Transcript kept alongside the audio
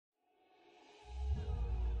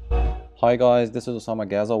Hi guys, this is Osama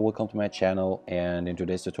Gaza. Welcome to my channel, and in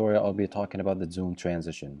today's tutorial I'll be talking about the zoom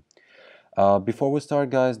transition. Before we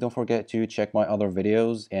start guys, don't forget to check my other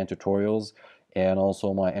videos and tutorials and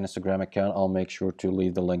also my Instagram account. I'll make sure to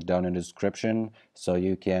leave the link down in the description so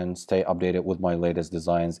you can stay updated with my latest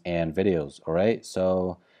designs and videos. Alright,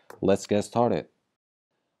 so let's get started.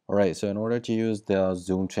 Alright, so in order to use the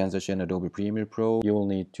zoom transition Adobe Premiere Pro, you will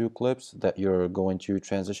need two clips that you're going to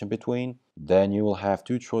transition between. Then you will have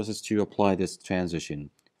two choices to apply this transition.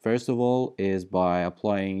 First of all is by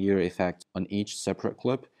applying your effect on each separate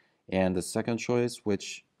clip, and the second choice,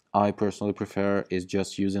 which I personally prefer, is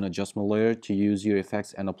just use an adjustment layer to use your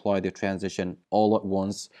effects and apply the transition all at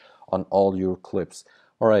once on all your clips.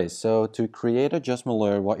 Alright, so to create adjustment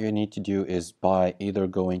layer, what you need to do is by either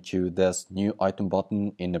going to this new item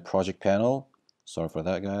button in the project panel. Sorry for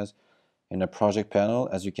that guys. In the project panel,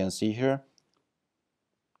 as you can see here,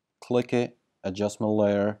 click it, adjustment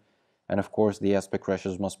layer, and of course the aspect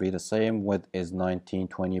ratios must be the same. Width is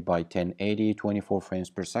 1920 by 1080, 24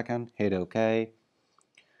 frames per second. Hit OK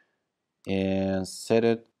and set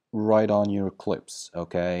it right on your clips.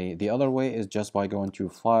 Okay, the other way is just by going to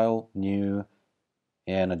File, New,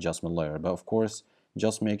 and Adjustment Layer. But of course,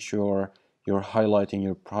 just make sure you're highlighting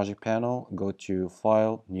your project panel. Go to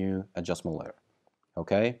File, New, Adjustment Layer.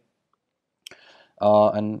 Okay.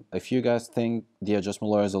 And if you guys think the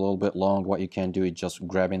adjustment layer is a little bit long, what you can do is just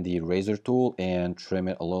grabbing the razor tool and trim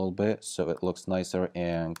it a little bit so it looks nicer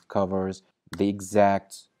and covers the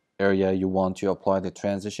exact area you want to apply the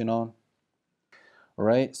transition on.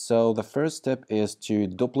 Alright, so the first step is to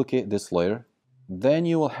duplicate this layer. Then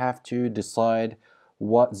you will have to decide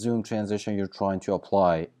what zoom transition you're trying to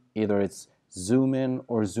apply. Either it's zoom in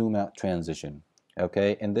or zoom out transition.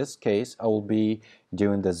 Okay, in this case I will be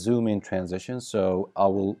doing the zoom in transition, so I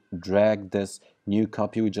will drag this new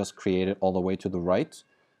copy we just created all the way to the right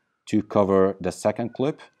to cover the second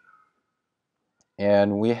clip,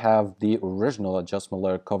 and we have the original adjustment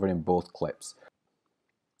layer covered in both clips.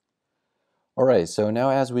 Alright, so now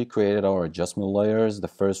as we created our adjustment layers, the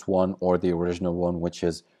first one, or the original one, which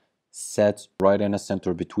is set right in the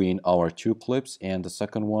center between our two clips, and the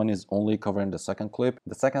second one is only covering the second clip.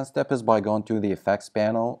 The second step is by going to the effects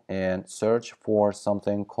panel and search for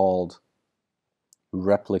something called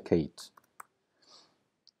replicate.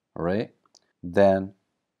 Alright, then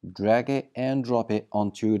drag it and drop it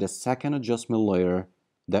onto the second adjustment layer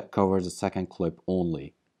that covers the second clip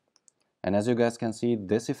only. And as you guys can see,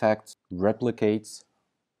 this effect replicates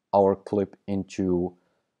our clip into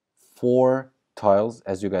 4 tiles,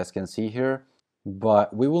 as you guys can see here,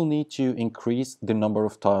 but we will need to increase the number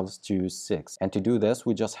of tiles to 6. And to do this,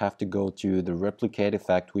 we just have to go to the replicate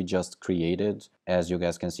effect we just created, as you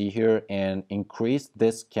guys can see here, and increase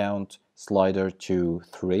this count slider to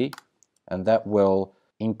 3, and that will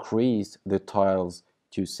increase the tiles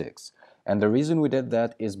to 6. And the reason we did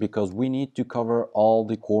that is because we need to cover all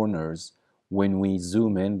the corners when we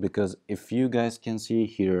zoom in, because if you guys can see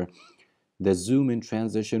here, the zoom in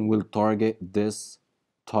transition will target this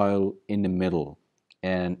tile in the middle.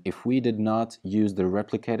 And if we did not use the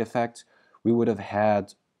replicate effect, we would have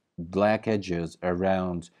had black edges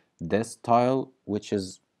around this tile, which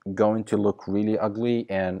is going to look really ugly,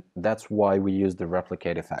 and that's why we use the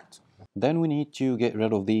replicate effect. Then we need to get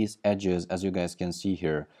rid of these edges, as you guys can see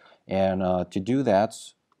here. And to do that,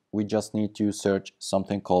 we just need to search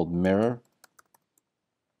something called mirror,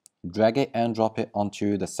 drag it and drop it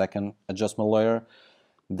onto the second adjustment layer.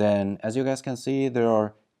 Then as you guys can see, there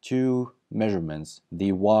are two measurements,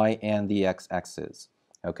 the Y and the X axis.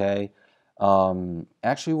 Okay,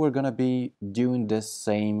 actually we're gonna be doing this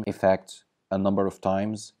same effect a number of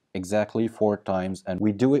times, exactly 4 times, and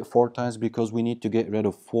we do it 4 times because we need to get rid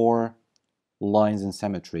of 4 lines in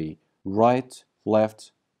symmetry: right,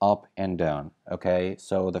 left, up, and down. Okay,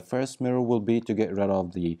 so the first mirror will be to get rid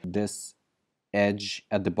of this edge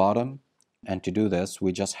at the bottom, and to do this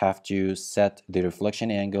we just have to set the reflection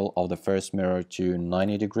angle of the first mirror to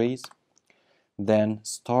 90 degrees. Then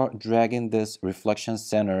start dragging this reflection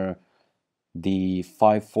center the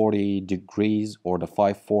 540 degrees, or the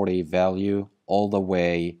 540 value, all the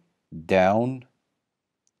way down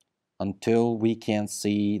until we can't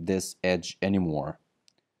see this edge anymore.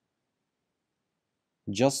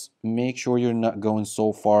 Just make sure you're not going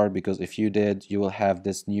so far, because if you did, you will have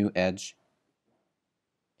this new edge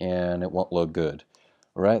and it won't look good.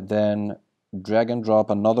 Alright, then drag and drop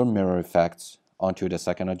another mirror effect onto the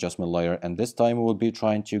second adjustment layer, and this time we will be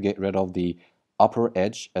trying to get rid of the upper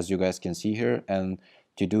edge, as you guys can see here. And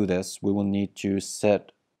to do this, we will need to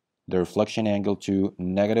set the reflection angle to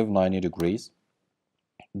 -90 degrees,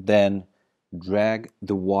 then drag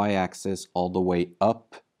the y-axis all the way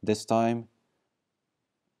up this time,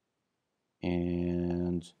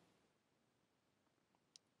 and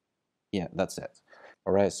yeah, that's it.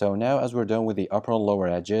 Alright, so now as we're done with the upper and lower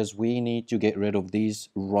edges, we need to get rid of these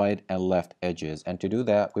right and left edges, and to do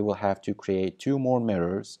that we will have to create two more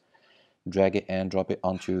mirrors. Drag it and drop it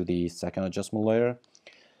onto the second adjustment layer.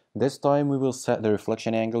 This time we will set the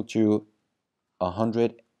reflection angle to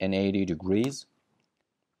 180 degrees.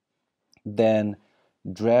 Then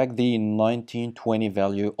drag the 1920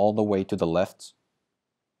 value all the way to the left.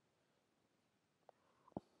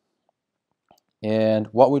 And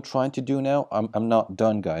what we're trying to do now, I'm not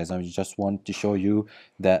done, guys. I just want to show you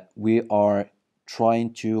that we are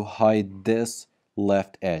trying to hide this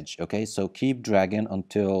left edge. Okay, so keep dragging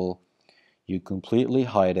until you completely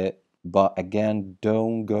hide it, but again,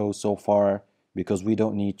 don't go so far because we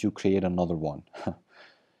don't need to create another one.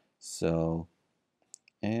 So,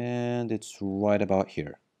 and it's right about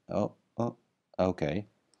here. Oh, okay.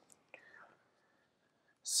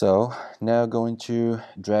 So now going to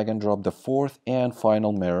drag and drop the fourth and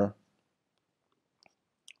final mirror,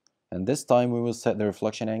 and this time we will set the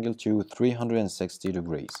reflection angle to 360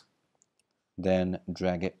 degrees. Then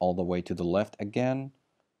drag it all the way to the left again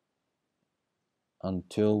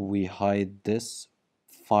until we hide this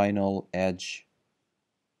final edge,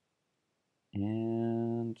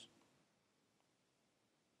 and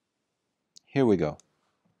here we go.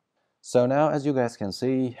 So now, as you guys can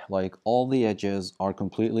see, like all the edges are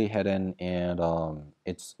completely hidden, and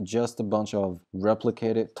it's just a bunch of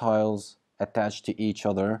replicated tiles attached to each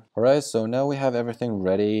other. Alright, so now we have everything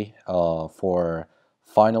ready for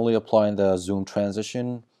finally applying the zoom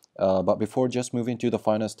transition. But before just moving to the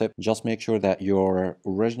final step, just make sure that your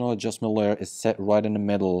original adjustment layer is set right in the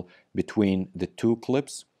middle between the two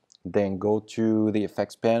clips. Then go to the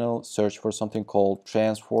effects panel, search for something called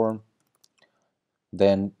transform,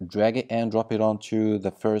 then drag it and drop it onto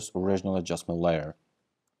the first original adjustment layer.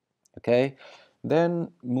 Okay,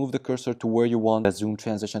 then move the cursor to where you want the zoom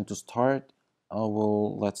transition to start. I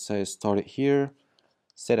will, let's say, start it here,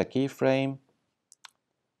 set a keyframe,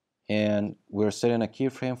 and we're setting a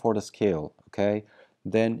keyframe for the scale. Okay,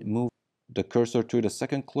 then move the cursor to the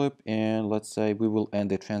second clip, and let's say we will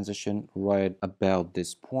end the transition right about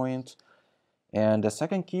this point. And the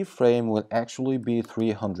second keyframe will actually be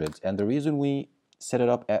 300, and the reason we set it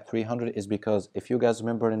up at 300 is because if you guys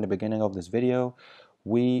remember in the beginning of this video,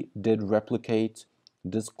 we did replicate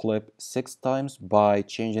this clip 6 times by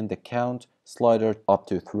changing the count slider up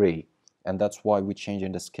to 3, and that's why we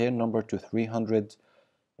changing the scale number to 300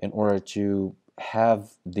 in order to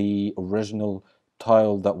have the original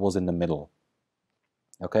tile that was in the middle.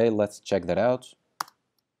 Okay, let's check that out.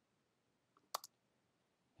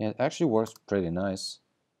 Yeah, it actually works pretty nice.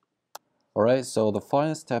 Alright, so the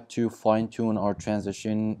final step to fine-tune our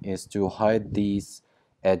transition is to hide these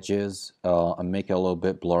edges and make it a little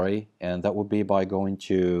bit blurry, and that would be by going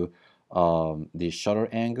to the shutter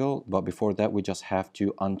angle. But before that, we just have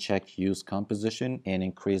to uncheck use composition and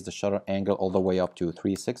increase the shutter angle all the way up to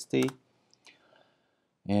 360.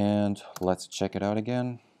 And let's check it out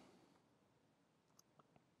again.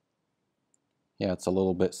 Yeah, it's a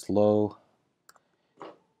little bit slow.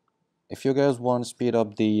 If you guys want to speed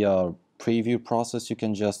up the preview process, you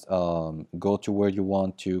can just go to where you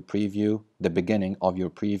want to preview, the beginning of your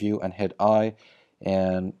preview, and hit I,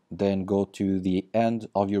 and then go to the end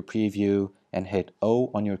of your preview and hit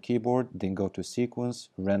O on your keyboard, then go to sequence,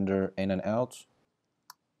 render in and out.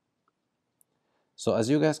 So as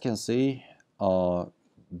you guys can see,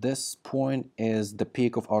 this point is the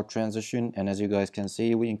peak of our transition, and as you guys can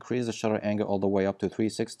see, we increase the shutter angle all the way up to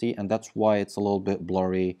 360, and that's why it's a little bit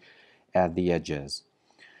blurry at the edges.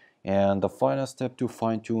 And the final step to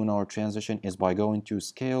fine-tune our transition is by going to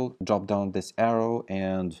scale, drop down this arrow,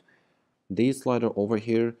 and the slider over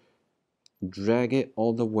here, drag it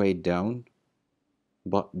all the way down,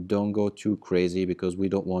 but don't go too crazy because we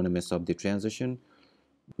don't want to mess up the transition.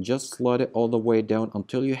 Just slide it all the way down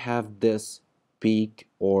until you have this peak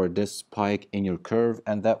or this spike in your curve,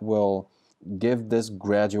 and that will give this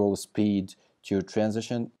gradual speed to your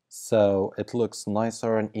transition so it looks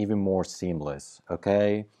nicer and even more seamless.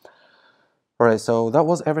 Okay. Alright, so that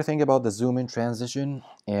was everything about the zoom in transition,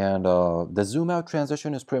 and the zoom out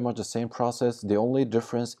transition is pretty much the same process. The only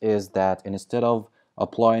difference is that instead of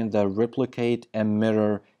applying the replicate and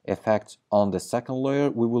mirror effect on the second layer,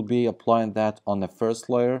 we will be applying that on the first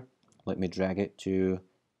layer. Let me drag it to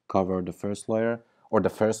cover the first layer, or the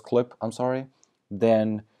first clip, I'm sorry.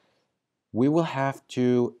 Then we will have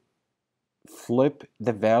to flip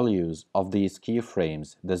the values of these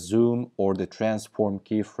keyframes, the zoom or the transform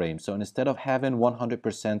keyframe. So instead of having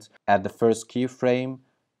 100% at the first keyframe,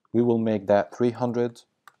 we will make that 300.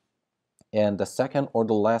 and the second or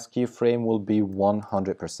the last keyframe will be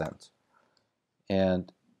 100%.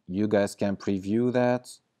 And you guys can preview that.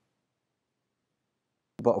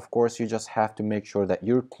 But of course, you just have to make sure that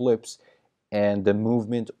your clips and the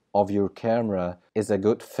movement of your camera is a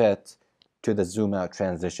good fit to the zoom out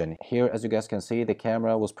transition. Here, as you guys can see, the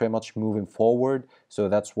camera was pretty much moving forward, so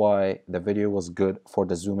that's why the video was good for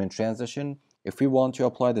the zoom in transition. If we want to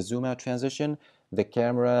apply the zoom out transition, the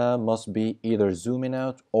camera must be either zooming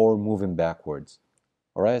out or moving backwards.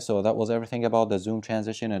 Alright, so that was everything about the zoom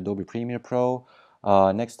transition in Adobe Premiere Pro.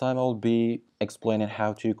 Next time I'll be explaining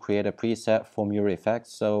how to create a preset from your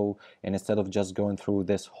effects. So instead of just going through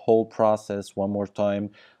this whole process one more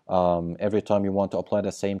time, every time you want to apply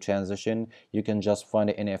the same transition, you can just find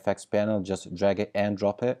it in the effects panel, just drag it and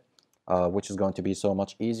drop it, which is going to be so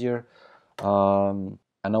much easier.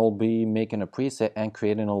 And I'll be making a preset and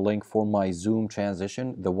creating a link for my zoom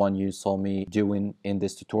transition, the one you saw me doing in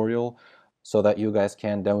this tutorial, so that you guys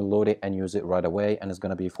can download it and use it right away, and it's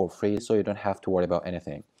gonna be for free, so you don't have to worry about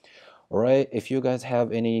anything. Alright, if you guys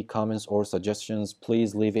have any comments or suggestions,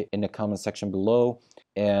 please leave it in the comment section below,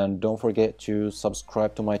 and don't forget to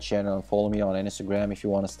subscribe to my channel and follow me on Instagram if you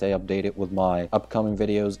want to stay updated with my upcoming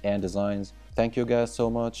videos and designs. Thank you guys so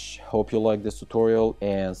much, hope you like this tutorial,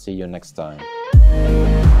 and see you next time.